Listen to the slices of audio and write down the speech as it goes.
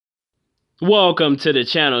Welcome to the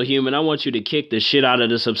channel, human. I want you to kick the shit out of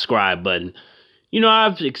the subscribe button.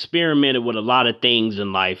 I've experimented with a lot of things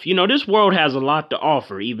in life. This world has a lot to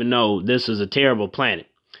offer, even though this is a terrible planet.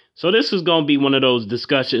 So this is going to be one of those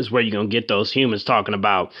discussions where you're going to get those humans talking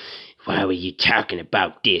about, why were you talking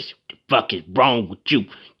about this? What the fuck is wrong with you?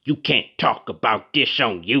 You can't talk about this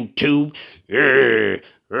on YouTube.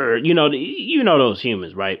 You know those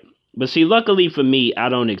humans, right? But see, luckily for me, I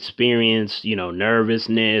don't experience,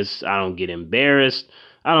 nervousness. I don't get embarrassed.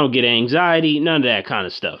 I don't get anxiety, none of that kind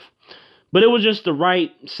of stuff. But it was just the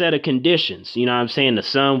right set of conditions. You know what I'm saying? The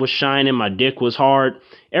sun was shining. My dick was hard.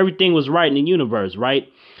 Everything was right in the universe, right?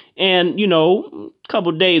 And, a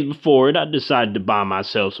couple days before it, I decided to buy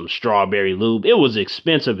myself some strawberry lube. It was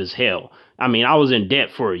expensive as hell. I mean, I was in debt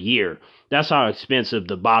for a year. That's how expensive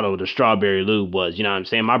the bottle of the strawberry lube was. You know what I'm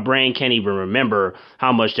saying? My brain can't even remember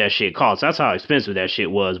how much that shit cost. That's how expensive that shit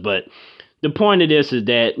was. But the point of this is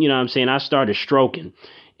that, I started stroking.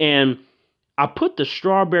 And I put the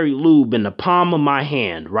strawberry lube in the palm of my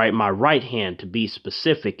hand, right? My right hand to be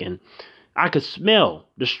specific. And I could smell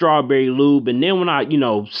the strawberry lube. And then when I,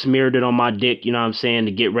 smeared it on my dick,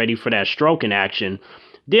 to get ready for that stroking action,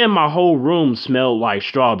 then my whole room smelled like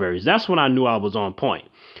strawberries. That's when I knew I was on point.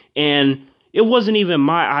 And it wasn't even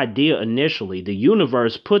my idea initially. The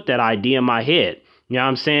universe put that idea in my head. You know what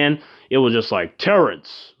I'm saying? It was just like,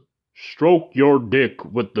 Terrence, stroke your dick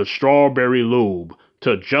with the strawberry lube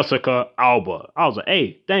to Jessica Alba. I was like,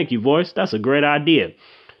 hey, thank you, voice. That's a great idea.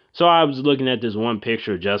 So I was looking at this one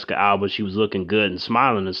picture of Jessica Alba. She was looking good and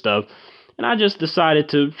smiling and stuff. And I just decided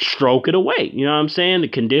to stroke it away. You know what I'm saying? The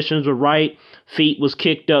conditions were right. Feet was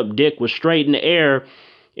kicked up. Dick was straight in the air.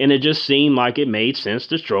 And it just seemed like it made sense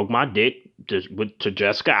to stroke my dick to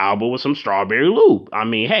Jessica Alba with some strawberry lube. I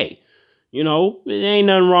mean, hey, it ain't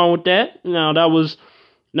nothing wrong with that. Now,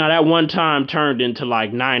 that one time turned into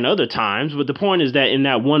like 9 other times. But the point is that in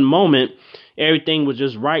that one moment, everything was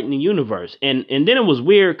just right in the universe. And then it was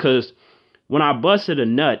weird because when I busted a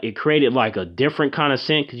nut, it created like a different kind of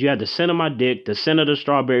scent because you had the scent of my dick, the scent of the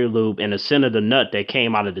strawberry lube, and the scent of the nut that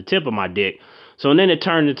came out of the tip of my dick. So then it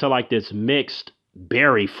turned into like this mixed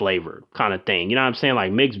berry flavor kind of thing. You know what I'm saying?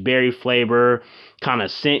 Like mixed berry flavor kind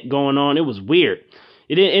of scent going on. It was weird.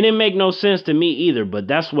 It didn't make no sense to me either, but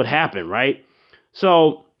that's what happened, right?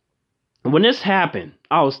 So when this happened,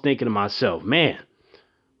 I was thinking to myself, man,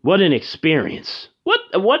 what an experience. What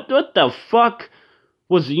the fuck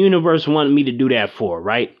was the universe wanting me to do that for,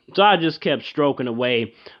 right? So I just kept stroking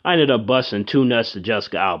away. I ended up busting 2 nuts to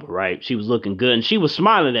Jessica Alba, right? She was looking good and she was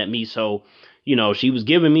smiling at me, so she was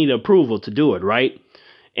giving me the approval to do it, right?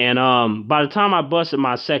 And by the time I busted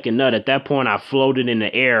my second nut, at that point, I floated in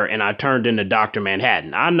the air and I turned into Dr.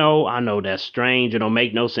 Manhattan. I know that's strange. It don't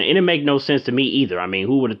make no sense. It didn't make no sense to me either. I mean,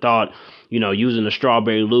 who would have thought, using the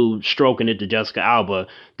strawberry lube, stroking it to Jessica Alba,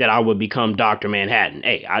 that I would become Dr. Manhattan?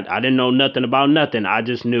 Hey, I didn't know nothing about nothing. I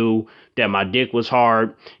just knew that my dick was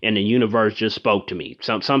hard and the universe just spoke to me.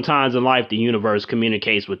 Sometimes in life, the universe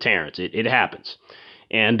communicates with Terrence. It happens.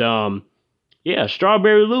 And, yeah,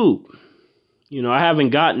 strawberry lube. I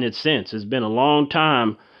haven't gotten it since. It's been a long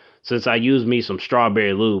time since I used me some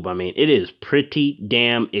strawberry lube. I mean, it is pretty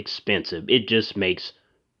damn expensive. It just makes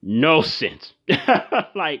no sense.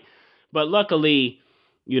 But luckily,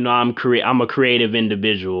 I'm a creative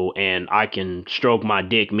individual and I can stroke my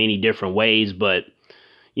dick many different ways. But,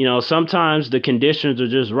 sometimes the conditions are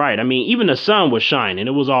just right. I mean, even the sun was shining.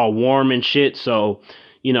 It was all warm and shit. So,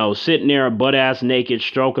 sitting there butt ass naked,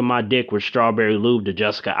 stroking my dick with strawberry lube to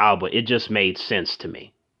Jessica Alba, it just made sense to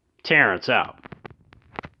me. Terrence out.